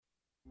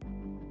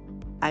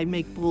I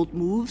make bold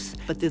moves,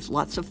 but there's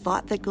lots of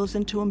thought that goes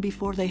into them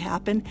before they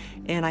happen,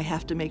 and I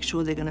have to make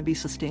sure they're going to be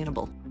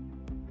sustainable.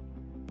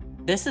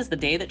 This is The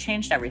Day That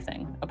Changed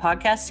Everything, a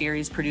podcast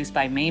series produced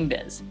by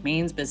Mainebiz,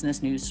 Maine's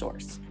business news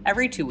source.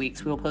 Every 2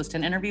 weeks, we will post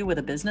an interview with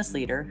a business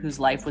leader whose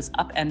life was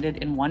upended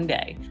in one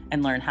day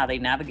and learn how they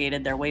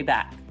navigated their way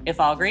back. If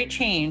all great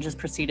change is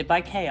preceded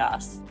by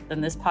chaos,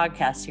 then this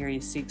podcast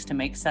series seeks to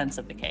make sense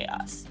of the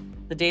chaos.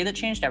 The Day That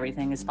Changed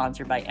Everything is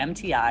sponsored by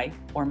MTI,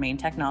 or Maine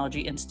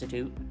Technology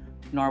Institute,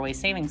 Norway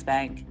Savings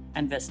Bank,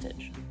 and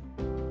Vistage.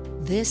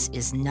 This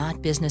is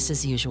not business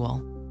as usual.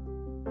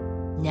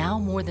 Now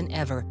more than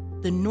ever,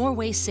 the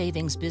Norway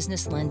Savings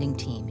Business Lending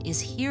Team is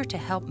here to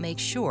help make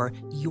sure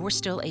you're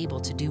still able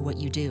to do what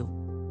you do.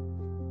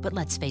 But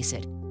let's face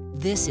it,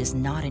 this is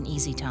not an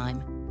easy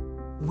time.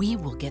 We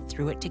will get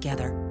through it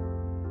together.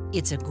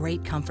 It's a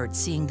great comfort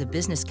seeing the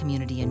business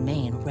community in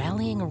Maine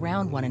rallying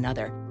around one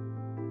another.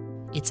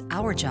 It's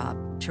our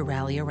job to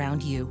rally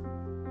around you.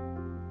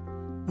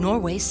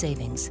 Norway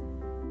Savings.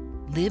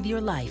 Live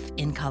your life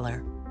in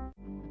color.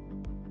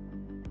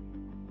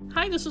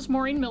 Hi, this is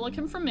Maureen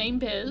Milliken from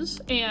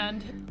Mainebiz,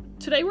 and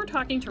today we're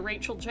talking to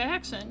Rachel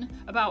Jackson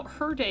about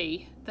her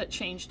day that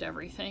changed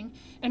everything.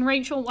 And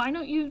Rachel, why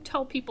don't you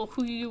tell people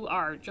who you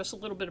are, just a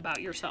little bit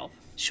about yourself?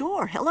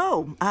 Sure.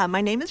 Hello. My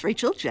name is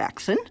Rachel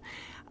Jackson.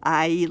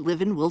 I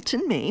live in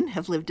Wilton, Maine,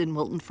 have lived in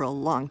Wilton for a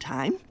long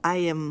time. I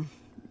am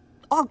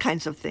all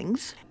kinds of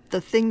things. The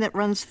thing that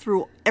runs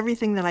through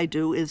everything that I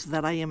do is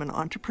that I am an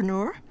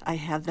entrepreneur. I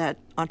have that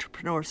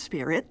entrepreneur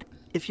spirit.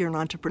 If you're an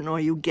entrepreneur,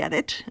 you get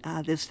it.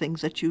 There's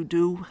things that you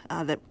do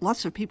that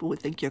lots of people would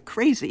think you're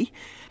crazy,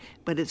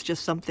 but it's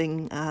just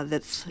something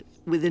that's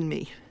within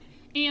me.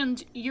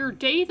 And your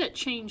day that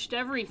changed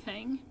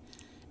everything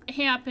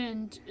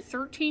happened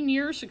 13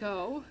 years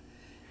ago,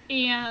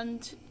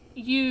 and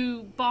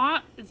you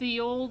bought the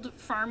old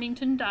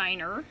Farmington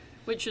Diner,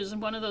 which is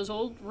one of those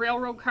old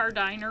railroad car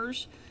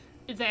diners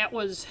that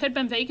had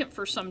been vacant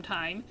for some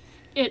time.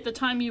 At the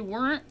time, you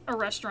weren't a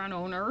restaurant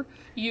owner.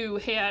 You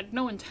had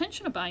no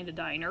intention of buying the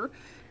diner,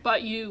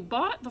 but you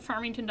bought the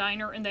Farmington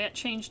Diner, and that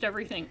changed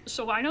everything.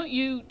 So why don't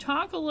you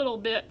talk a little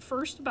bit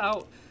first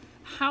about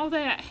how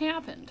that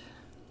happened?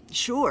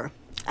 Sure.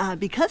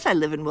 Because I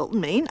live in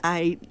Wilton, Maine,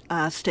 I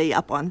stay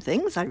up on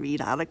things. I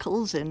read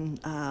articles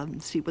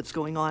and see what's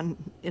going on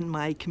in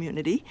my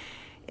community.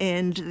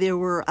 And there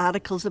were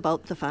articles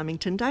about the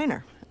Farmington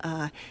Diner.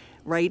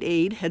 Rite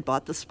Aid had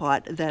bought the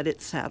spot that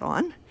it sat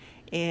on,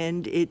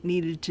 and it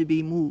needed to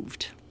be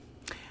moved.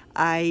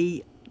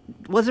 I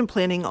wasn't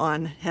planning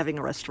on having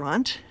a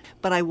restaurant,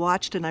 but I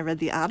watched and I read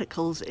the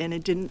articles, and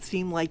it didn't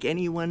seem like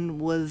anyone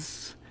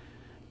was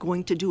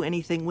going to do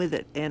anything with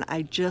it, and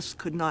I just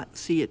could not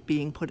see it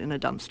being put in a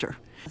dumpster.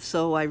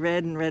 So I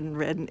read and read and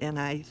read, and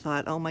I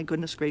thought, oh my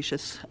goodness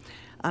gracious,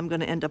 I'm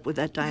going to end up with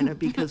that diner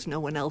because no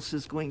one else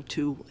is going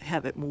to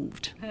have it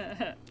moved.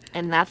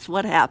 And that's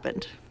what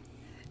happened.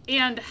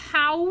 And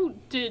how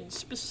did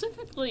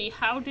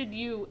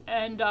you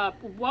end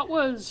up, what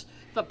was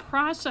the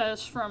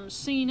process from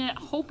seeing it,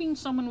 hoping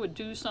someone would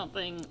do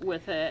something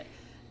with it,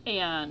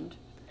 and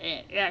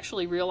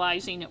actually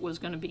realizing it was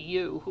going to be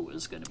you who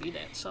was going to be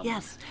that someone?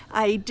 Yes,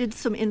 I did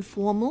some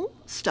informal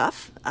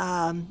stuff.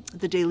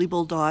 The Daily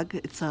Bulldog,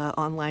 it's an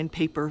online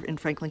paper in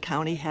Franklin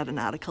County, had an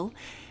article.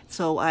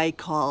 So I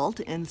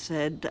called and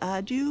said,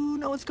 do you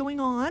know what's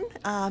going on?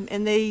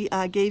 And they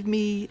gave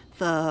me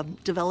the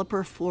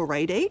developer for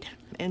Rite Aid.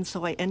 And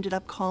so I ended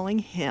up calling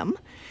him.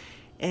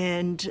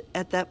 And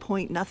at that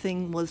point,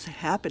 nothing was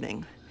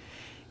happening.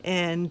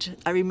 And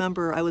I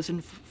remember I was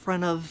in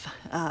front of,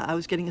 I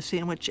was getting a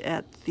sandwich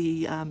at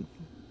the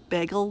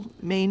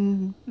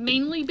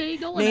Mainly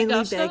Bagel in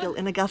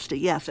Augusta,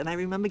 yes. And I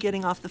remember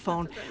getting off the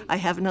phone. I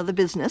have another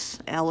business.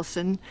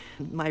 Allison,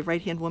 my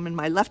right-hand woman,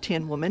 my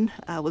left-hand woman,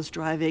 was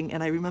driving,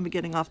 and I remember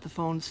getting off the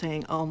phone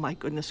saying, oh my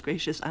goodness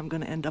gracious, I'm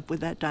going to end up with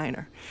that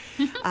diner.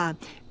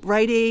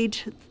 Rite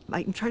Aid,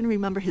 I'm trying to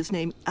remember his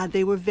name,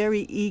 they were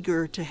very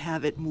eager to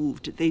have it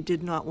moved. They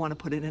did not want to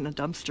put it in a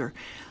dumpster.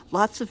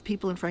 Lots of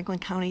people in Franklin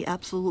County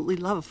absolutely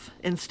love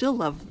and still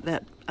love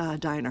that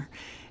diner.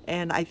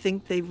 And I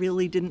think they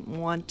really didn't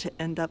want to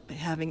end up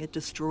having it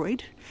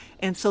destroyed.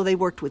 And so they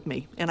worked with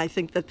me. And I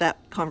think that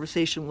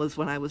conversation was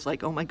when I was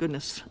like, oh my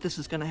goodness, this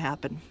is going to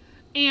happen.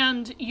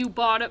 And you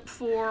bought it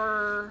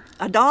for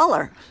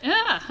 $1.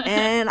 Yeah.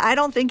 And I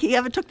don't think he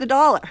ever took the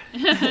dollar.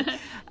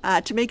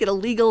 To make it a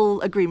legal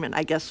agreement,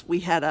 I guess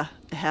we had to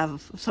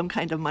have some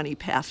kind of money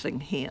passing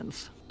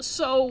hands.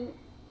 So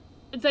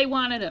they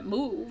wanted it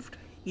moved.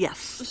 Yes.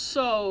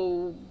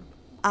 So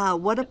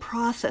what a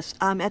process.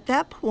 At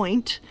that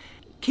point,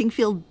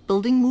 Kingfield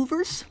Building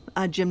Movers,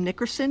 Jim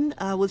Nickerson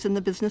was in the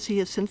business. He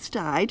has since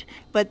died,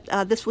 but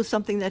this was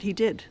something that he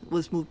did,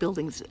 was move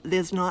buildings.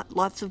 There's not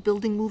lots of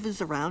building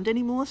movers around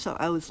anymore, so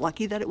I was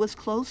lucky that it was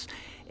close.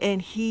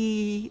 And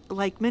he,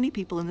 like many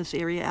people in this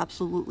area,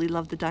 absolutely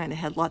loved the diner,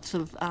 had lots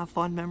of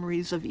fond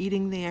memories of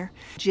eating there.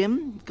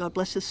 Jim, God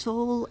bless his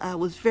soul,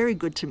 was very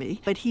good to me,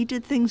 but he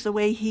did things the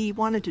way he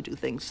wanted to do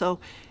things. So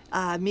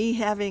Me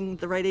having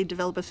the Rite Aid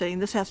developer saying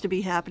this has to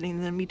be happening,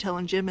 and then me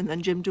telling Jim, and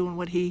then Jim doing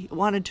what he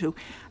wanted to.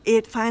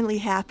 It finally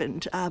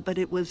happened, but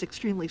it was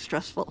extremely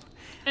stressful.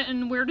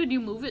 And where did you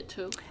move it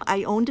to?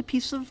 I owned a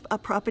piece of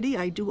property.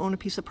 I do own a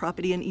piece of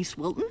property in East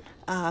Wilton.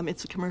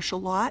 It's a commercial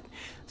lot,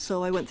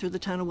 so I went through the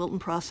town of Wilton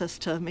process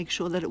to make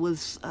sure that it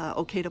was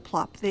okay to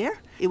plop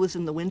there. It was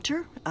in the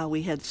winter.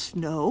 We had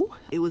snow.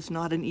 It was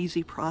not an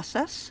easy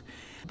process,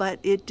 but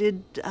it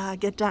did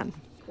get done.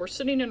 We're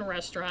sitting in a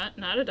restaurant,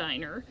 not a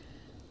diner,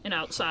 and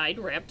outside,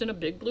 wrapped in a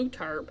big blue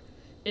tarp,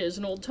 is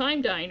an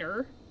old-time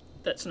diner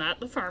that's not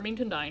the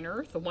Farmington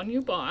Diner, the one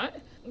you bought.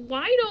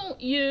 Why don't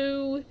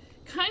you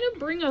kind of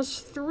bring us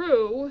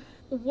through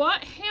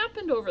what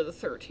happened over the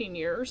 13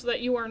 years that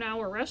you are now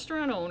a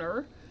restaurant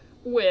owner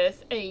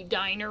with a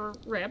diner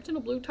wrapped in a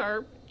blue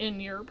tarp in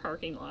your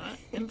parking lot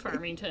in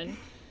Farmington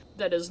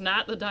that is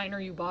not the diner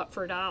you bought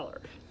for $1?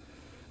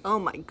 Oh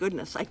my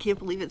goodness, I can't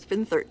believe it's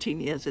been 13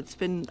 years. It's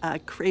been a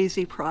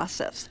crazy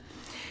process.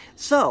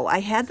 So I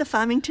had the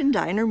Farmington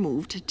Diner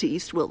moved to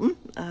East Wilton.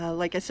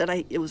 Like I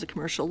said, it was a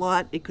commercial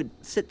lot. It could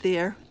sit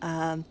there.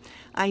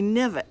 I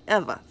never,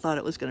 ever thought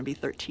it was going to be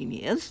 13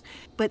 years,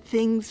 but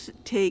things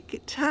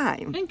take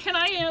time. And can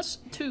I ask,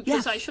 too,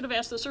 because Yes. I should have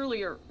asked this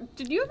earlier,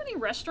 did you have any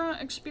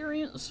restaurant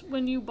experience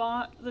when you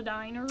bought the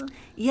diner?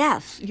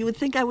 Yes, you would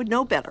think I would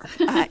know better.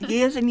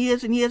 Years and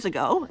years and years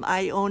ago,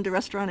 I owned a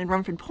restaurant in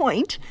Rumford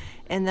Point,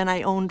 and then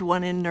I owned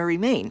one in Newry,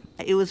 Maine.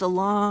 It was a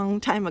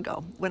long time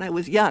ago when I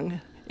was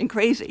young and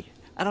crazy.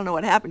 I don't know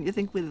what happened. You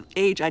think with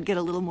age I'd get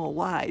a little more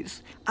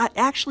wise.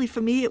 Actually,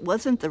 for me, it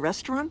wasn't the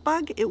restaurant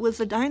bug. It was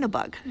a diner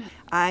bug.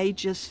 I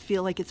just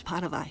feel like it's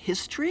part of our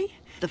history.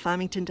 The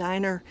Farmington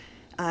Diner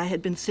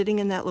had been sitting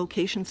in that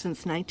location since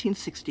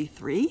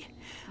 1963,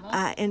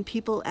 and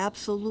people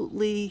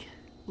absolutely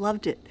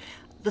loved it.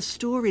 The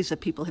stories that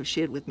people have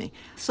shared with me.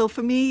 So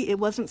for me, it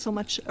wasn't so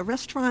much a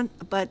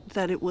restaurant, but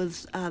that it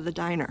was the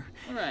diner.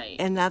 Right.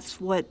 And that's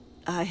what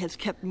has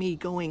kept me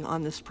going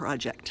on this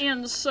project.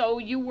 And so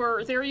you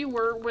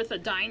were with a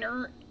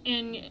diner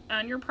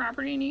on your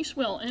property in East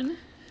Wilton,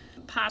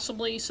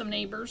 possibly some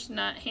neighbors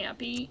not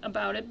happy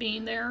about it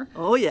being there.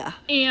 Oh, yeah.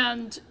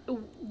 And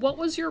what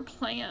was your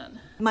plan?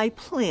 My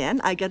plan,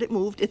 I got it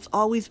moved. It's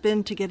always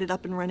been to get it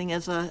up and running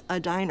as a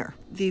diner.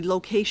 The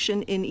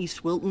location in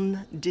East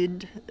Wilton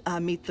did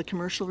meet the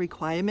commercial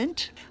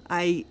requirement.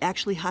 I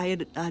actually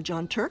hired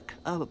John Turk,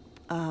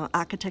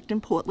 architect in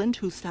Portland,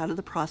 who started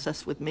the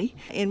process with me,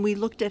 and we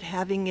looked at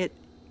having it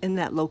in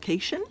that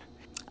location.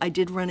 I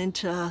did run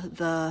into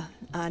the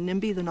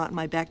NIMBY, the not in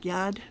my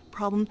backyard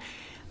problem.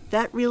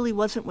 That really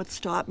wasn't what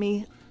stopped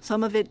me.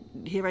 Some of it,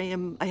 here I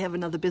am, I have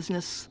another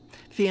business,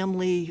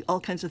 family, all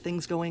kinds of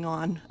things going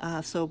on,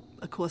 so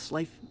of course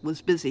life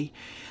was busy.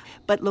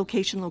 But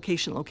location.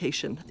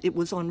 It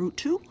was on Route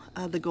 2,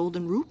 the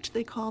Golden Route,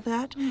 they call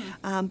that,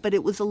 but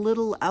it was a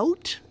little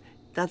out.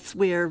 That's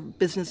where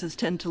businesses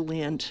tend to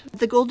land.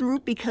 The Golden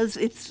Route, because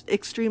it's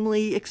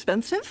extremely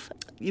expensive.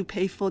 You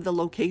pay for the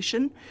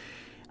location.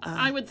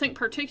 I would think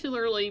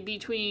particularly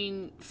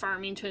between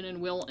Farmington and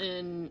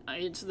Wilton,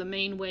 it's the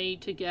main way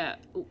to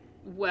get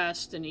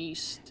west and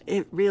east.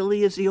 It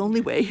really is the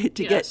only way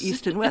to Yes. get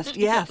east and west.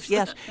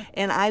 Yes.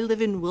 And I live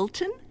in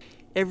Wilton.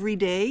 Every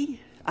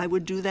day I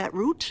would do that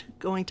route,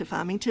 going to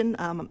Farmington.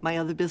 My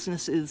other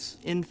business is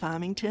in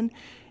Farmington.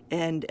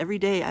 And every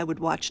day I would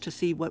watch to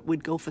see what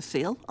would go for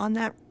sale on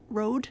that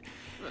road.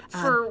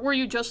 Were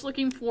you just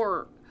looking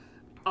for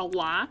a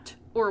lot,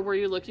 or were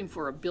you looking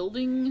for a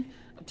building?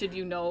 Did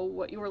you know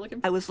what you were looking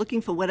for? I was looking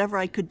for whatever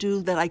I could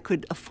do that I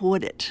could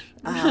afford it,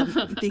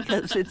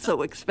 because it's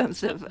so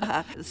expensive.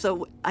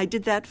 So I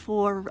did that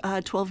for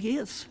 12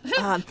 years.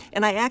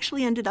 And I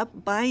actually ended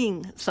up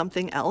buying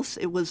something else.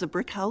 It was a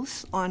brick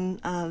house on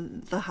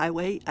the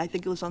highway. I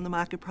think it was on the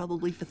market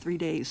probably for 3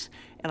 days,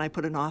 and I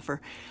put an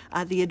offer.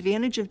 The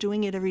advantage of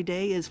doing it every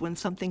day is when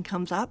something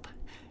comes up,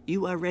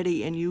 you are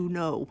ready and you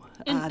know.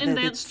 And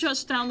that's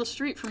just down the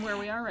street from where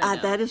we are right now.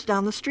 That is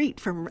down the street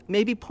from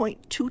maybe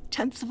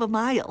 0.2 of a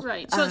mile.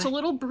 Right, so it's a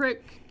little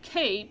brick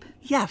cape.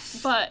 Yes.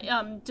 But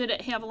did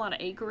it have a lot of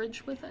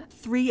acreage with it?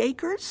 3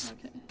 acres.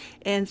 Okay.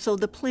 And so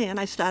the plan,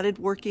 I started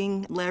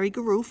working Larry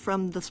Garou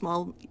from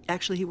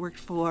he worked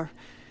for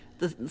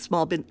the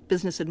Small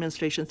Business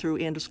Administration through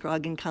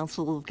Androscoggin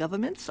Council of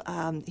Governments.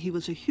 He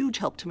was a huge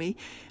help to me.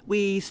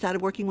 We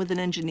started working with an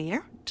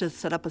engineer to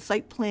set up a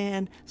site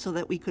plan so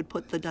that we could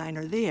put the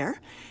diner there.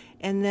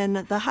 And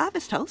then the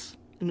Harvest House,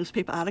 a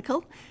newspaper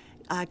article,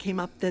 came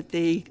up that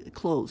they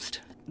closed.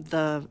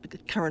 The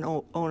current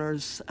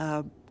owners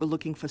were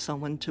looking for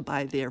someone to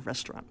buy their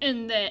restaurant.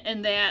 And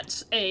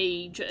that's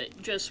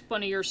just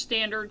one of your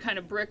standard kind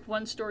of brick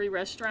one-story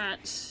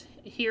restaurants.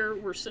 Here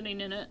we're sitting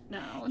in it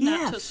now.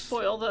 Yes. Not to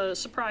spoil the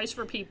surprise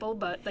for people,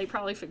 but they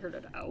probably figured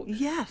it out.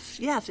 Yes.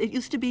 It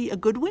used to be a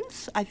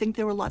Goodwin's. I think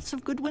there were lots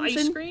of Goodwin's.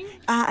 Ice cream?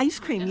 Ice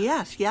cream,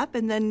 yes. Yep.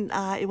 And then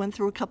it went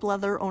through a couple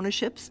other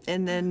ownerships.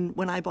 And then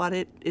when I bought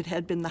it, it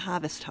had been the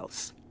Harvest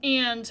House.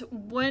 And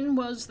when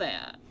was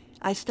that?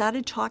 I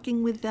started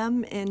talking with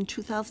them in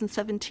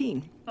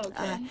 2017.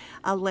 Okay.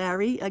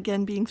 Larry,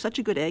 again, being such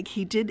a good egg,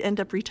 he did end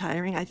up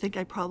retiring. I think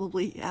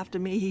after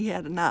me, he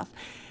had enough.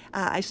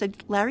 I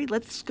said, Larry,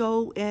 let's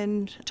go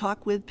and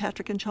talk with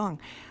Patrick and Chong.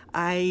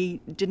 I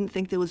didn't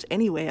think there was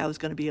any way I was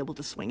going to be able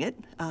to swing it.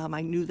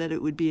 I knew that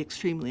it would be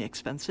extremely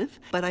expensive.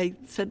 But I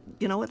said,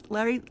 you know what,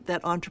 Larry,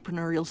 that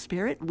entrepreneurial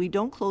spirit, we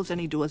don't close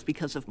any doors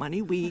because of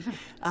money. We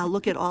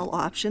look at all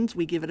options,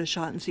 we give it a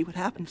shot and see what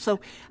happens. So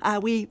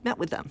we met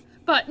with them.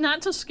 But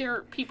not to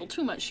scare people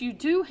too much, you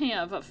do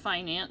have a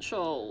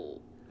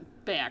financial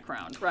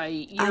background,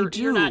 right? I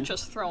do. You're not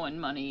just throwing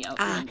money out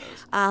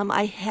windows.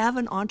 I have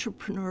an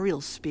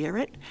entrepreneurial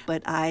spirit,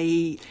 but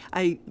my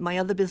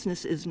other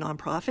business is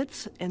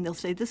nonprofits, and they'll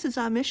say, this is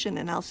our mission,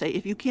 and I'll say,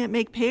 if you can't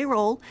make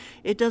payroll,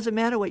 it doesn't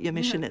matter what your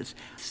mission is.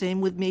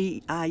 Same with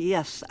me.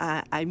 Yes,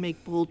 I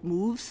make bold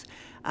moves,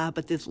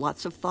 but there's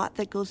lots of thought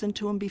that goes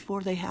into them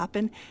before they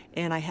happen,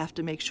 and I have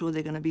to make sure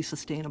they're going to be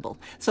sustainable.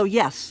 So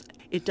yes,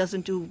 it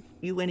doesn't do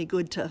you any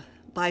good to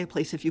buy a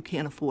place if you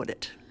can't afford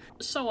it.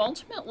 So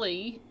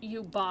ultimately,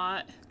 you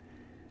bought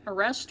a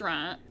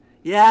restaurant.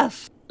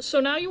 Yes. So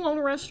now you own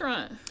a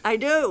restaurant. I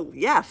do.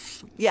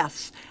 Yes.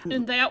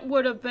 And that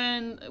would have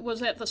been, was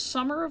that the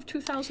summer of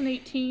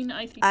 2018,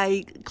 I think?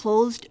 I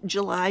closed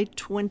July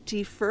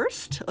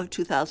 21st of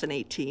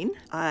 2018.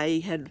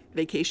 I had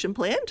vacation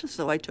planned,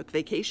 so I took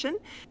vacation.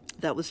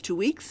 That was 2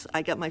 weeks.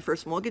 I got my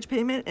first mortgage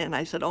payment, and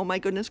I said, oh my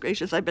goodness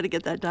gracious, I better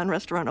get that done.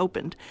 Restaurant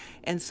opened.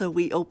 And so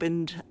we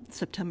opened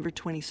September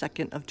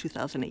 22nd of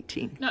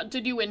 2018. Now,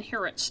 did you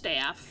inherit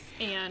staff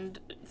and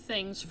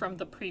things from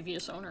the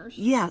previous owners?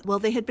 Yeah, well,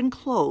 they had been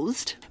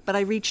closed, but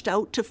I reached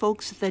out to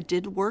folks that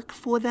did work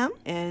for them,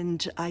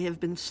 and I have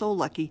been so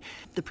lucky.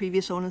 The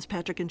previous owners,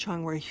 Patrick and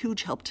Chong, were a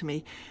huge help to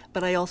me,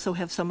 but I also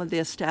have some of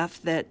their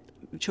staff that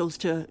chose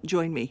to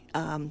join me,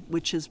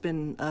 which has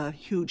been a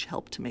huge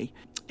help to me.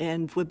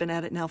 And we've been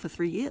at it now for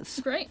 3 years.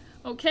 Great.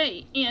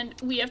 Okay, and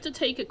we have to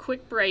take a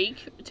quick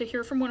break to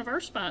hear from one of our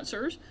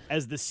sponsors.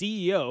 As the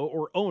CEO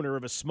or owner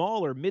of a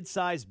small or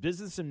mid-sized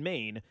business in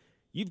Maine,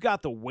 you've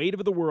got the weight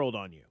of the world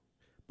on you.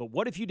 But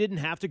what if you didn't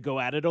have to go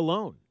at it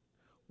alone?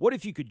 What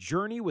if you could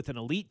journey with an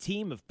elite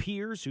team of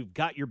peers who've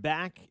got your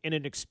back and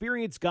an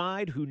experienced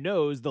guide who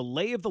knows the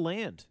lay of the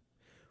land?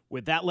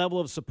 With that level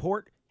of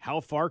support, how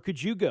far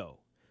could you go?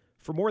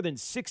 For more than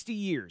 60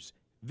 years,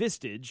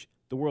 Vistage,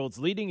 the world's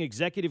leading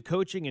executive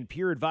coaching and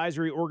peer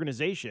advisory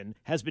organization,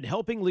 has been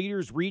helping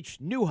leaders reach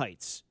new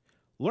heights.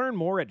 Learn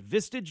more at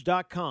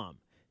Vistage.com.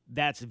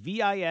 That's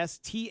VISTAGE.com.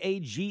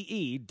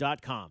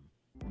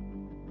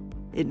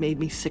 It made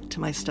me sick to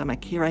my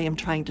stomach. Here I am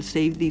trying to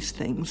save these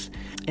things,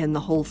 and the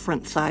whole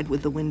front side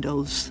with the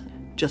windows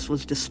just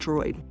was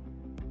destroyed.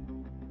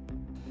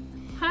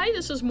 Hi,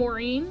 this is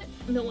Maureen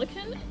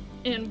Milliken,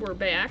 and we're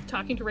back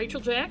talking to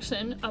Rachel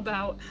Jackson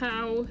about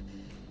how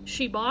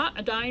she bought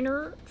a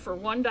diner for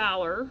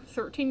 $1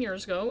 13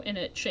 years ago, and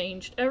it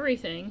changed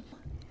everything.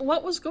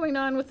 What was going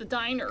on with the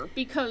diner?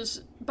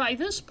 Because by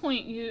this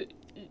point, you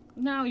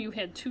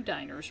had 2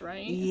 diners,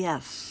 right?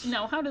 Yes.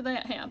 Now, how did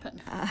that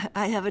happen?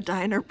 I have a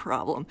diner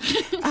problem.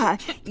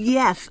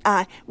 Yes.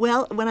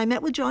 Well, when I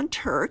met with John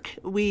Turk,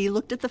 we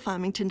looked at the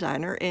Farmington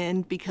Diner,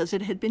 and because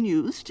it had been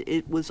used,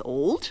 it was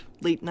old,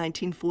 late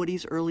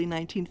 1940s, early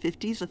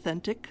 1950s,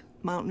 authentic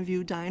Mountain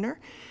View diner.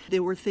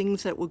 There were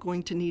things that were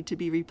going to need to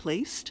be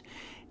replaced.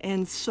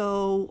 And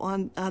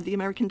so the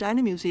American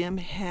Diner Museum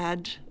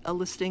had a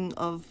listing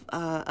of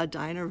a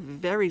diner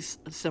very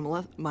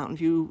similar, Mountain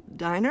View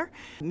Diner,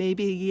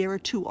 maybe a year or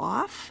 2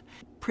 off,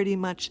 pretty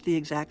much the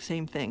exact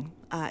same thing.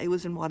 It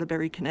was in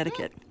Waterbury,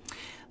 Connecticut.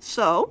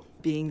 So,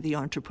 being the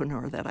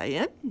entrepreneur that I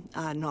am,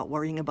 not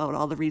worrying about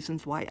all the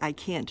reasons why I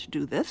can't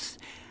do this,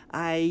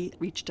 I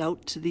reached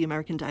out to the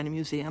American Diner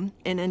Museum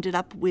and ended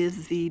up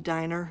with the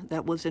diner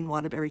that was in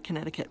Waterbury,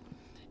 Connecticut.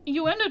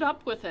 You ended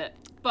up with it,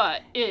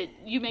 but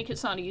you make it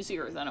sound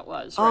easier than it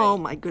was, right? Oh,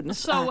 my goodness.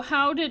 So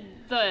how did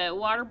the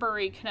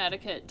Waterbury,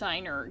 Connecticut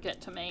diner get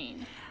to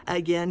Maine?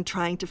 Again,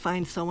 trying to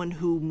find someone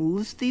who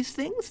moves these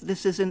things.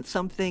 This isn't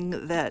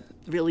something that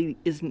really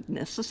isn't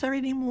necessary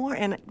anymore.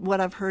 And what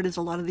I've heard is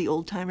a lot of the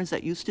old-timers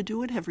that used to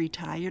do it have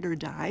retired or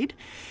died.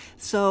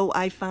 So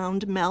I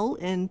found Mel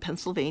in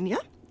Pennsylvania.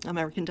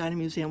 American Diner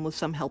Museum with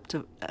some help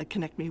to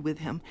connect me with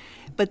him.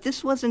 But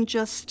this wasn't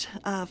just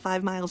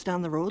 5 miles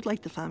down the road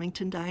like the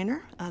Farmington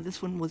Diner.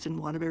 This one was in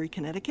Waterbury,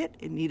 Connecticut.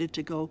 It needed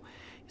to go,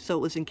 so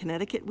it was in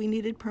Connecticut we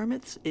needed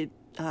permits. It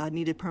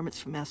needed permits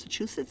for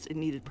Massachusetts, it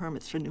needed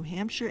permits for New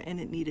Hampshire, and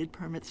it needed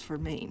permits for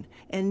Maine.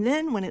 And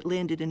then when it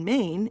landed in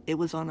Maine, it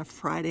was on a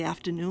Friday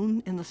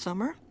afternoon in the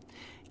summer.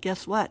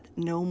 Guess what?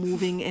 No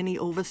moving any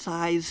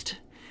oversized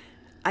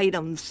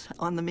items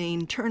on the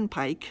Maine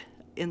Turnpike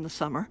in the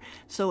summer,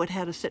 so it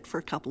had to sit for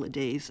a couple of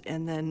days,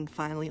 and then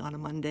finally on a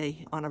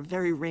Monday, on a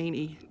very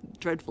rainy,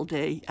 dreadful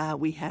day,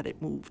 we had it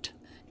moved.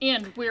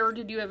 And where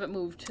did you have it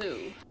moved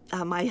to?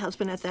 My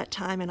husband at that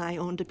time and I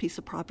owned a piece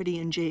of property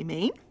in Jay,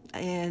 Maine,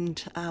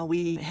 and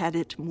we had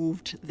it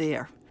moved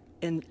there.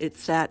 And it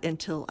sat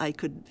until I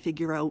could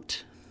figure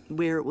out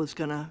where it was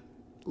going to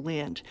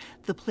land.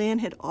 The plan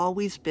had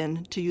always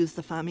been to use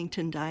the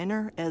Farmington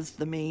Diner as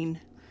the main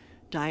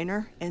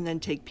diner and then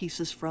take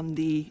pieces from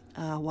the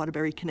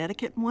Waterbury,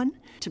 Connecticut one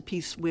to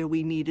piece where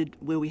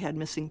we had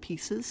missing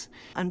pieces.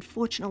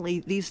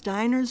 Unfortunately, these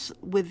diners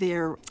with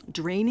their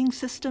draining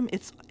system,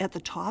 it's at the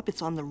top,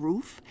 it's on the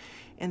roof.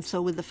 And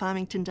so with the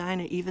Farmington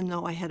Diner, even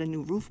though I had a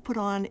new roof put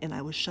on and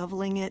I was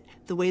shoveling it,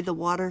 the way the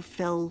water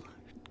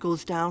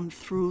goes down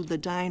through the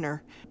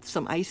diner,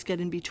 some ice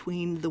got in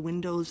between the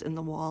windows and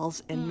the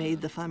walls and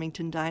made the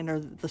Farmington Diner,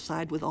 the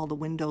side with all the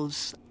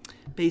windows,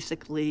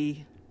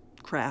 basically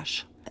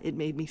crash. It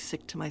made me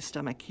sick to my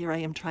stomach. Here I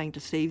am trying to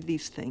save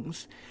these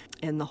things,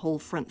 and the whole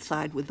front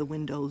side with the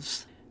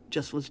windows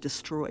just was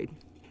destroyed.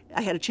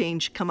 I had a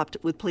come up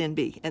with Plan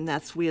B, and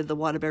that's where the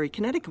Waterbury,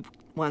 Connecticut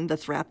one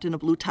that's wrapped in a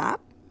blue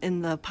top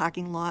in the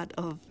parking lot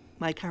of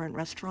my current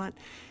restaurant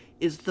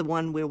is the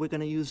one where we're going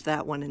to use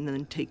that one and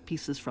then take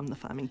pieces from the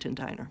Farmington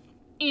Diner.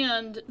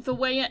 And the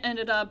way it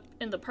ended up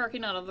in the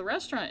parking lot of the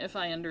restaurant, if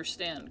I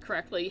understand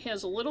correctly,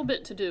 has a little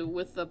bit to do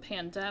with the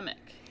pandemic.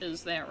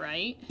 Is that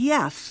right?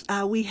 Yes.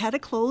 We had to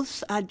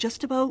close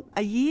just about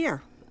a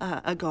year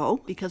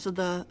ago because of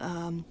the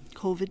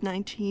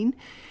COVID-19.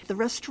 The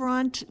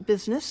restaurant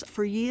business,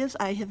 for years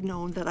I have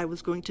known that I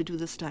was going to do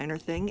this diner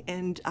thing,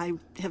 and I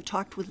have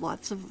talked with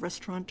lots of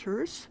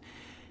restaurateurs.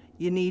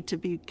 You need to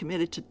be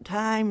committed to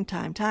time.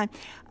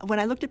 When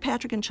I looked at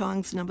Patrick and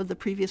Chong's number, the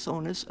previous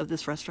owners of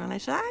this restaurant, I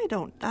said,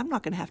 I'm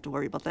not going to have to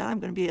worry about that. I'm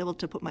going to be able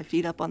to put my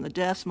feet up on the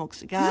desk, smoke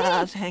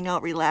cigars, hang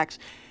out, relax.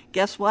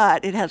 Guess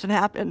what? It hasn't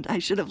happened. I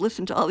should have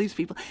listened to all these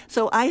people.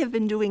 So I have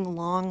been doing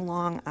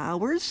long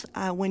hours.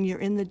 When you're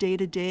in the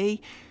day-to-day,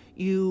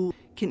 you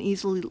can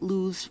easily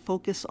lose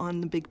focus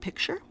on the big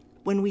picture.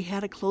 When we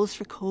had to close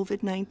for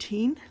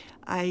COVID-19,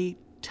 I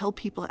tell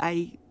people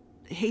I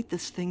hate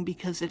this thing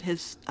because it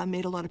has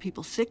made a lot of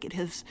people sick.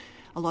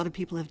 A lot of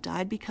people have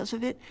died because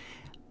of it.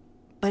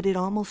 But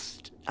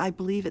I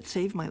believe it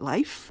saved my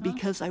life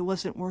because I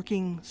wasn't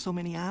working so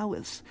many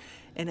hours.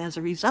 And as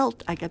a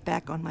result, I got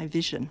back on my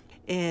vision.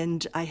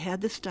 And I had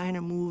this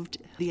diner moved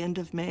the end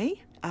of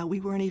May. We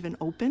weren't even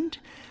opened.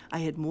 I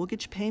had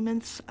mortgage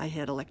payments. I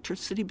had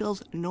electricity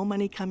bills, no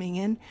money coming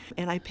in.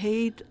 And I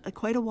paid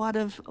quite a lot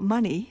of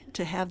money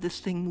to have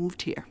this thing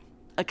moved here.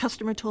 A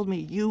customer told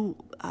me,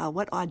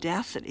 what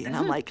audacity. And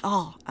I'm like,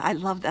 oh, I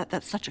love that.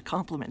 That's such a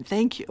compliment.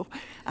 Thank you.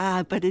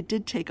 But it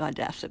did take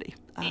audacity.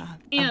 I'm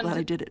glad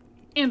I did it.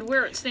 And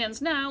where it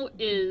stands now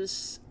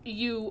is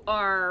you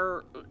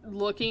are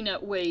looking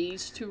at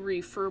ways to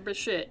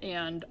refurbish it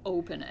and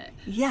open it.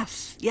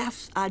 Yes.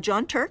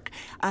 John Turk,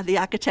 the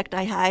architect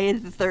I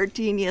hired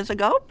 13 years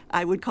ago,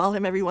 I would call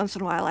him every once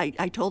in a while. I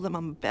told him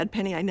I'm a bad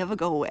penny. I never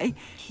go away.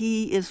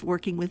 He is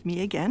working with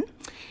me again.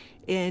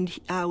 And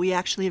we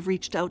actually have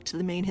reached out to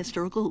the Maine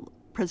Historical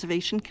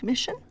Preservation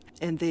Commission,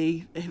 and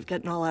they have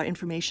gotten all our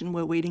information.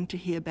 We're waiting to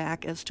hear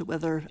back as to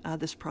whether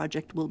this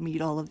project will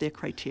meet all of their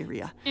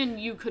criteria. And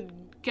you could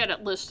get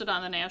it listed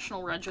on the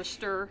National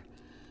Register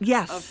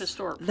of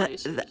Historic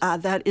Places.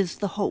 That is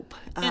the hope.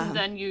 And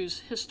then use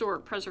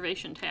historic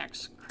preservation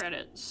tax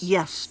credits.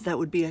 Yes, that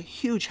would be a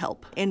huge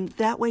help. And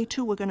that way,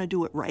 too, we're going to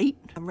do it right,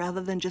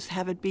 rather than just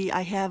have it be,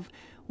 I have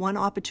one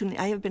opportunity.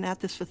 I have been at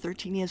this for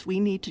 13 years. We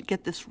need to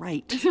get this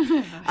right.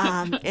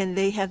 And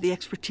they have the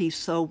expertise,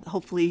 so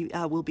hopefully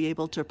we'll be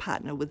able to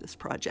partner with this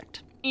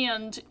project.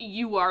 And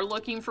you are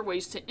looking for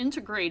ways to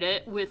integrate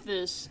it with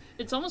this,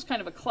 it's almost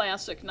kind of a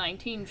classic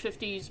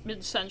 1950s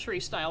mid-century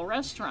style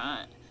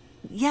restaurant.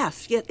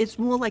 Yes, it's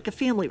more like a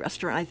family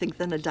restaurant, I think,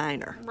 than a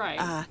diner.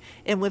 Right.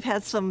 And we've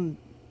had some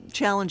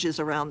challenges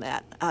around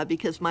that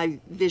because my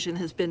vision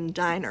has been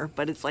diner,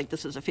 but it's like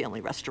this is a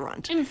family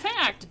restaurant. In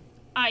fact,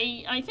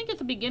 I think at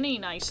the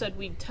beginning I said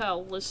we'd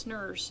tell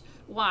listeners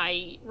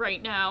why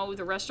right now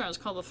the restaurant is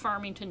called the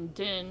Farmington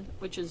Din,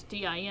 which is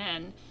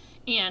D-I-N.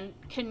 And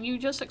can you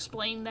just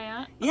explain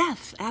that?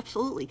 Yes,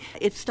 absolutely.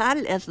 It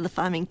started as the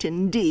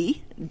Farmington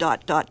D ...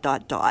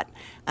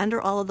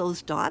 Under all of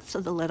those dots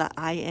are the letter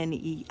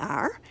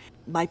I-N-E-R.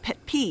 My pet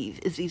peeve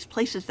is these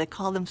places that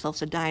call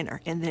themselves a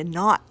diner, and they're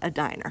not a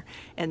diner.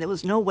 And there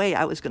was no way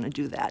I was going to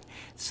do that.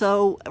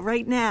 So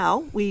right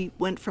now, we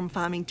went from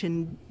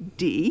Farmington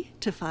D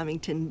to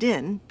Farmington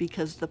Din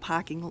because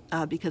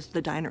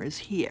the diner is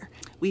here.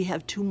 We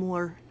have two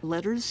more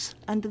letters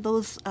under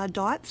those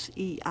dots,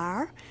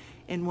 E-R.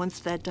 And once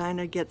that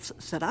diner gets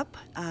set up,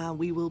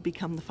 we will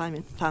become the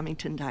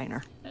Farmington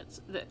Diner. That's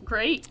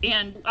great.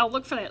 And I'll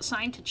look for that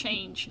sign to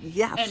change.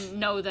 Yes. And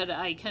know that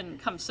I can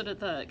come sit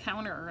at the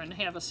counter and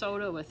have a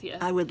soda with you.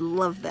 I would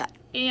love that.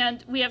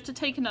 And we have to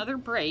take another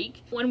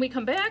break. When we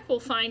come back,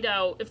 we'll find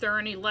out if there are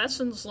any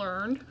lessons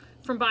learned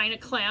from buying a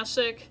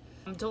classic,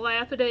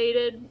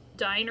 dilapidated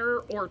diner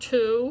or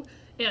two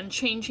and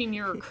changing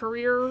your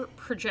career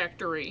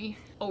trajectory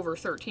over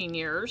 13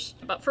 years.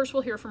 But first,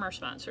 we'll hear from our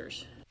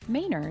sponsors.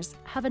 Mainers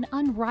have an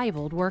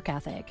unrivaled work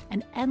ethic,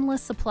 an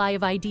endless supply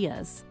of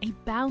ideas, a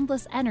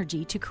boundless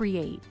energy to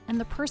create, and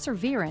the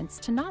perseverance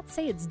to not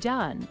say it's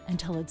done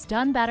until it's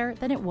done better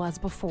than it was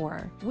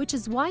before. Which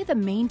is why the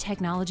Maine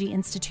Technology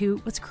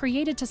Institute was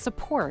created to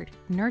support,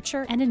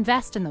 nurture, and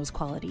invest in those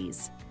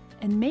qualities,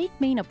 and make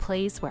Maine a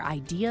place where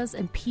ideas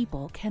and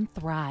people can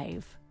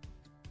thrive.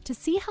 To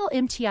see how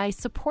MTI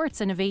supports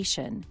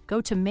innovation,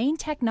 go to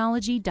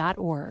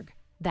mainetechnology.org.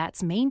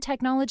 That's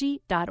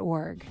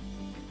mainetechnology.org.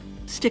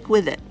 Stick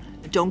with it.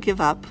 Don't give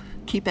up.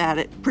 Keep at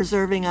it.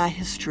 Preserving our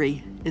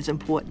history is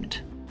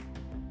important.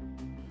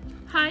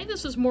 Hi,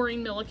 this is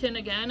Maureen Milliken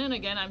again, and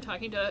again I'm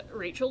talking to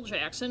Rachel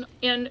Jackson.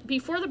 And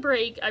before the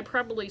break, I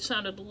probably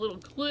sounded a little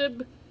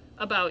glib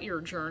about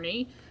your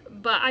journey,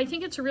 but I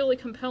think it's a really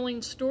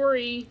compelling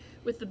story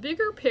with the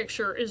bigger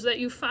picture is that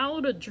you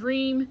followed a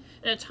dream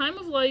at a time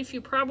of life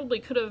you probably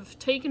could have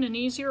taken an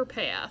easier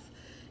path.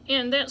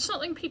 And that's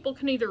something people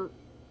can either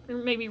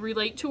maybe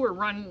relate to or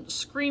run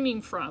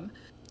screaming from.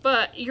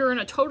 But you're in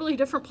a totally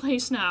different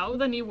place now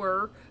than you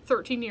were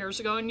 13 years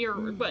ago, and you're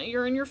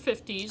in your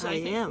 50s,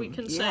 I think we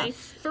can say.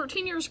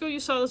 13 years ago, you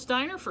saw this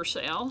diner for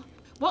sale.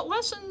 What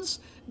lessons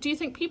do you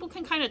think people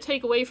can kind of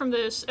take away from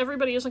this?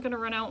 Everybody isn't going to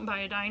run out and buy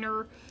a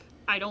diner,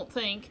 I don't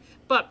think,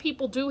 but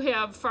people do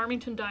have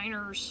Farmington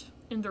Diners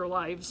in their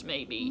lives,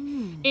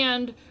 maybe.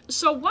 And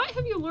so what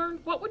have you learned?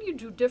 What would you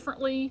do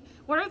differently?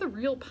 What are the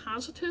real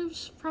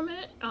positives from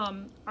it?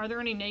 Are there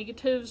any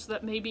negatives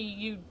that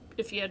maybe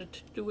if you had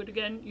to do it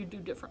again, you'd do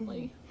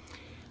differently?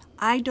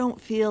 I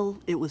don't feel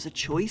it was a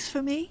choice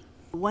for me.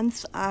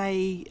 Once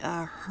I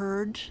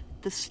heard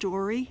the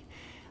story,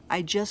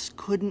 I just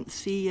couldn't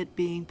see it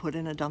being put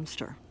in a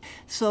dumpster.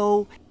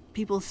 So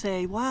people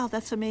say, wow,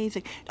 that's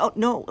amazing. Oh,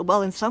 no,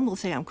 well, and some will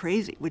say I'm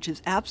crazy, which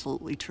is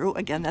absolutely true.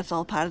 Again, that's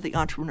all part of the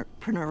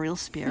entrepreneurial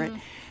spirit.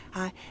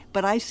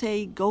 But I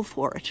say go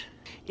for it.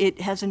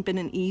 It hasn't been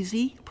an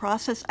easy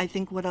process. I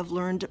think what I've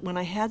learned, when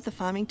I had the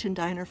Farmington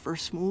Diner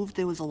first moved,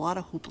 there was a lot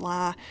of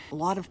hoopla, a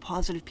lot of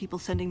positive people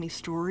sending me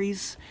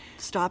stories,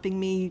 stopping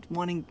me,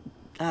 wanting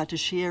to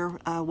share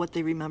what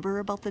they remember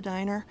about the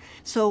diner.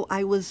 So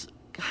I was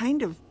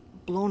kind of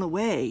blown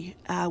away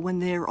when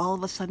there all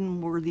of a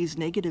sudden were these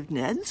negative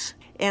Neds.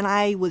 And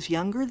I was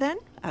younger then.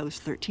 I was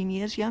 13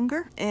 years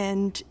younger.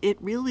 And it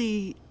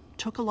really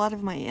took a lot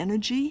of my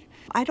energy.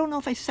 I don't know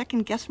if I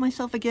second guessed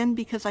myself again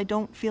because I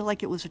don't feel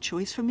like it was a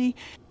choice for me,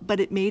 but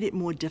it made it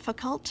more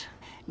difficult.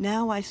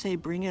 Now I say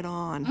bring it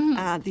on.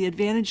 The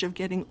advantage of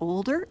getting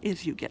older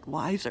is you get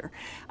wiser.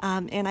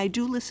 And I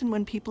do listen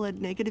when people are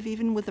negative,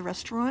 even with the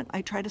restaurant.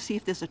 I try to see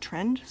if there's a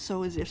trend.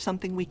 So is there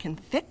something we can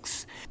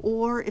fix?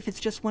 Or if it's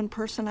just one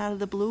person out of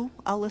the blue,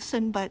 I'll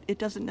listen, but it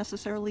doesn't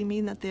necessarily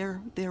mean that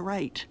they're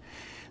right.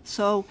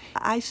 So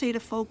I say to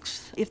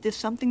folks, if there's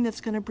something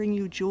that's going to bring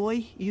you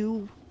joy,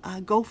 you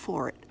go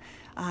for it.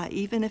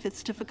 Even if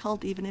it's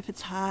difficult, even if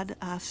it's hard,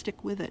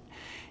 stick with it.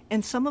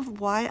 And some of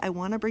why I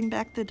want to bring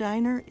back the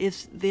diner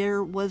is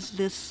there was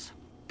this,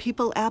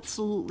 people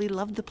absolutely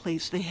loved the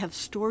place. They have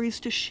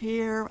stories to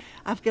share.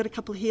 I've got a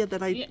couple here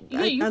that I love to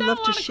share. You got a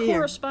lot of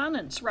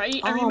correspondence,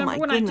 right? Oh, I remember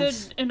when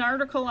goodness. I did an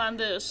article on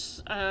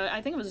this, I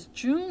think it was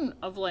June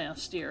of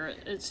last year.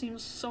 It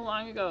seems so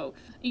long ago.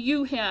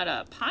 You had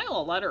a pile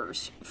of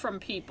letters from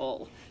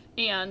people.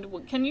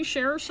 And can you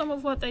share some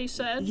of what they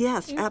said?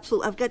 Yes,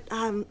 absolutely. I've got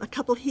a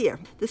couple here.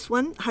 This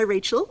one, hi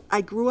Rachel. I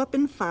grew up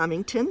in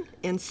Farmington,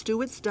 and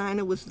Stewart's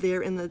Diner was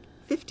there in the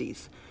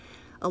 50s.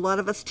 A lot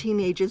of us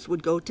teenagers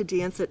would go to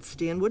dance at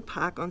Stanwood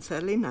Park on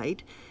Saturday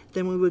night.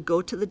 Then we would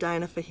go to the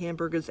diner for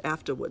hamburgers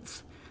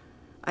afterwards.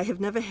 I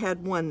have never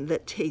had one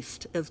that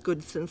tastes as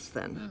good since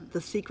then. The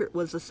secret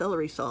was the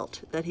celery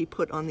salt that he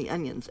put on the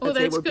onions as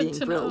they were being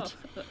grilled.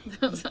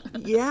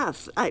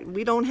 Yes,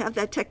 we don't have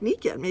that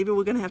technique yet. Maybe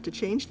we're going to have to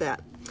change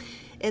that.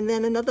 And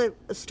then another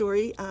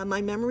story,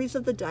 my memories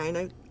of the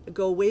diner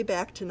go way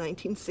back to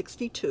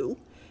 1962.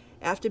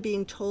 After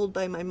being told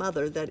by my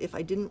mother that if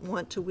I didn't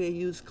want to wear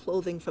used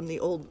clothing from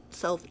the old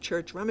South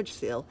Church rummage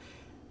sale,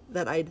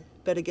 that I'd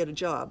better get a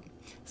job.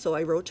 So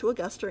I wrote to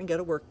Augusta and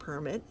got a work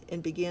permit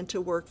and began to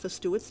work for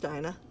Stewart's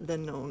Diner,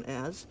 then known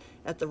as,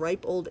 at the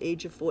ripe old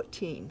age of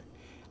 14.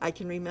 I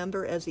can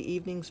remember as the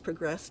evenings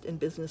progressed and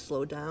business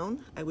slowed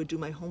down, I would do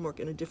my homework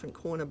in a different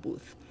corner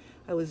booth.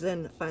 I was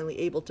then finally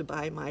able to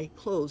buy my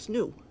clothes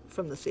new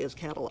from the Sears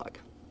catalog.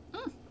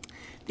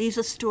 These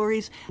are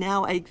stories.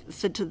 Now I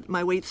said to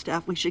my wait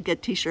staff, we should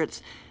get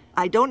t-shirts.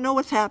 I don't know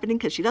what's happening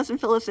because she doesn't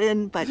fill us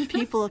in, but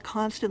people are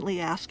constantly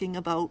asking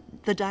about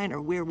the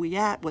diner, where we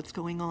at, what's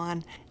going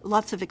on.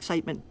 Lots of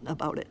excitement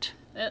about it.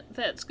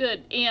 That's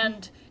good.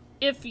 And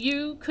if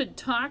you could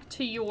talk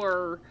to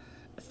your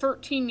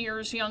 13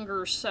 years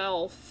younger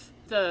self,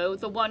 the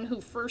one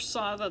who first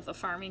saw that the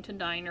Farmington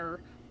Diner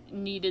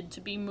needed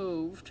to be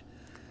moved,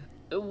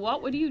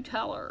 what would you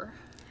tell her?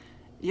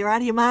 You're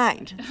out of your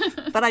mind.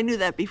 But I knew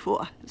that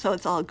before, so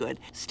it's all good.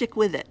 Stick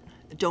with it.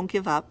 Don't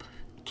give up.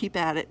 Keep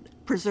at it.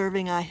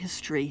 Preserving our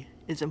history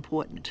is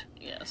important.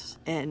 Yes.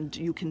 And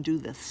you can do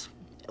this.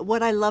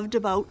 what I loved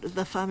about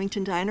the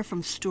Farmington Diner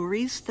from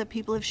stories that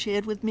people have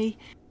shared with me,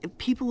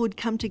 people would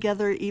come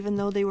together even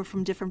though they were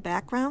from different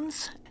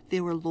backgrounds.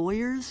 There were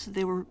lawyers,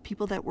 there were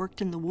people that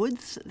worked in the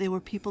woods, there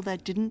were people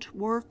that didn't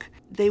work.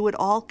 They would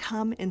all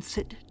come and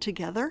sit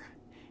together,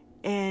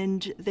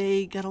 and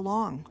they got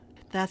along.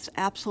 That's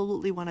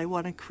absolutely what I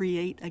want to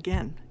create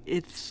again.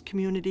 It's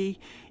community.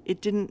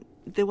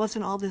 There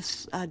wasn't all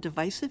this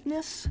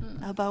divisiveness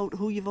about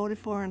who you voted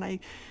for, and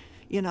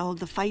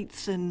the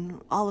fights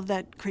and all of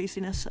that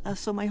craziness.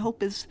 So my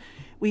hope is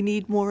we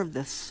need more of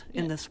this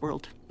in this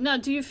world. Now,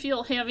 do you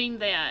feel having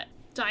that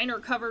diner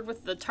covered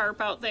with the tarp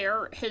out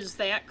there, has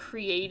that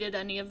created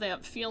any of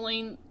that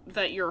feeling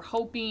that you're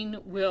hoping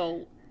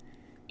will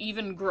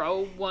even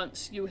grow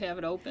once you have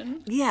it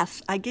open?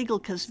 Yes, I giggle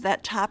because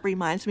that top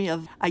reminds me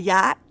of a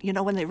yacht.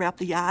 When they wrap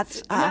the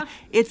yachts, Yeah.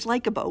 It's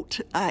like a boat.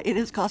 It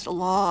has cost a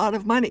lot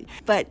of money,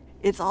 but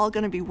it's all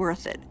going to be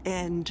worth it.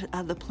 And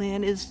the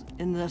plan is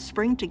in the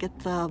spring to get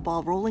the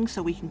ball rolling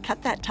so we can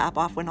cut that top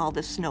off when all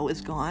the snow is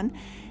gone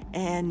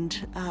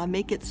and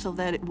make it so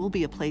that it will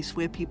be a place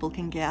where people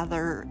can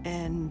gather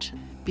and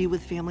be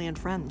with family and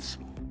friends.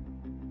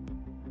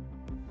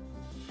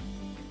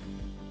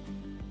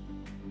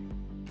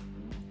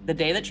 The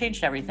Day That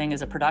Changed Everything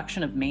is a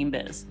production of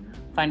Mainebiz.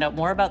 Find out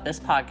more about this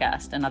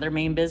podcast and other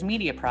Mainebiz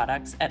media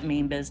products at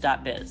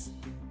mainebiz.biz.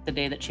 The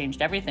Day That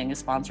Changed Everything is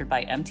sponsored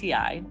by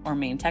MTI, or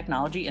Maine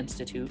Technology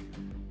Institute,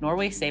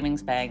 Norway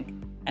Savings Bank,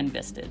 and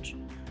Vistage.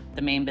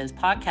 The Mainebiz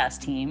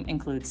podcast team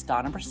includes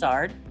Donna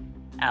Broussard,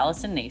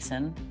 Allison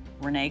Nason,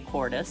 Renee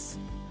Cordis,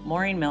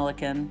 Maureen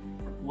Milliken,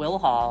 Will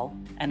Hall,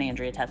 and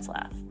Andrea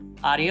Tetzlaff.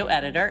 Audio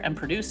editor and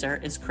producer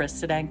is Chris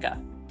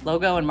Sedenka.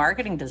 Logo and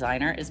marketing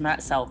designer is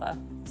Matt Selva.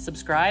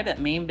 Subscribe at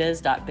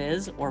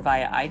mainebiz.biz or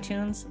via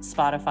iTunes,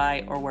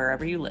 Spotify, or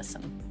wherever you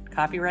listen.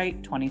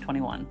 Copyright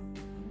 2021.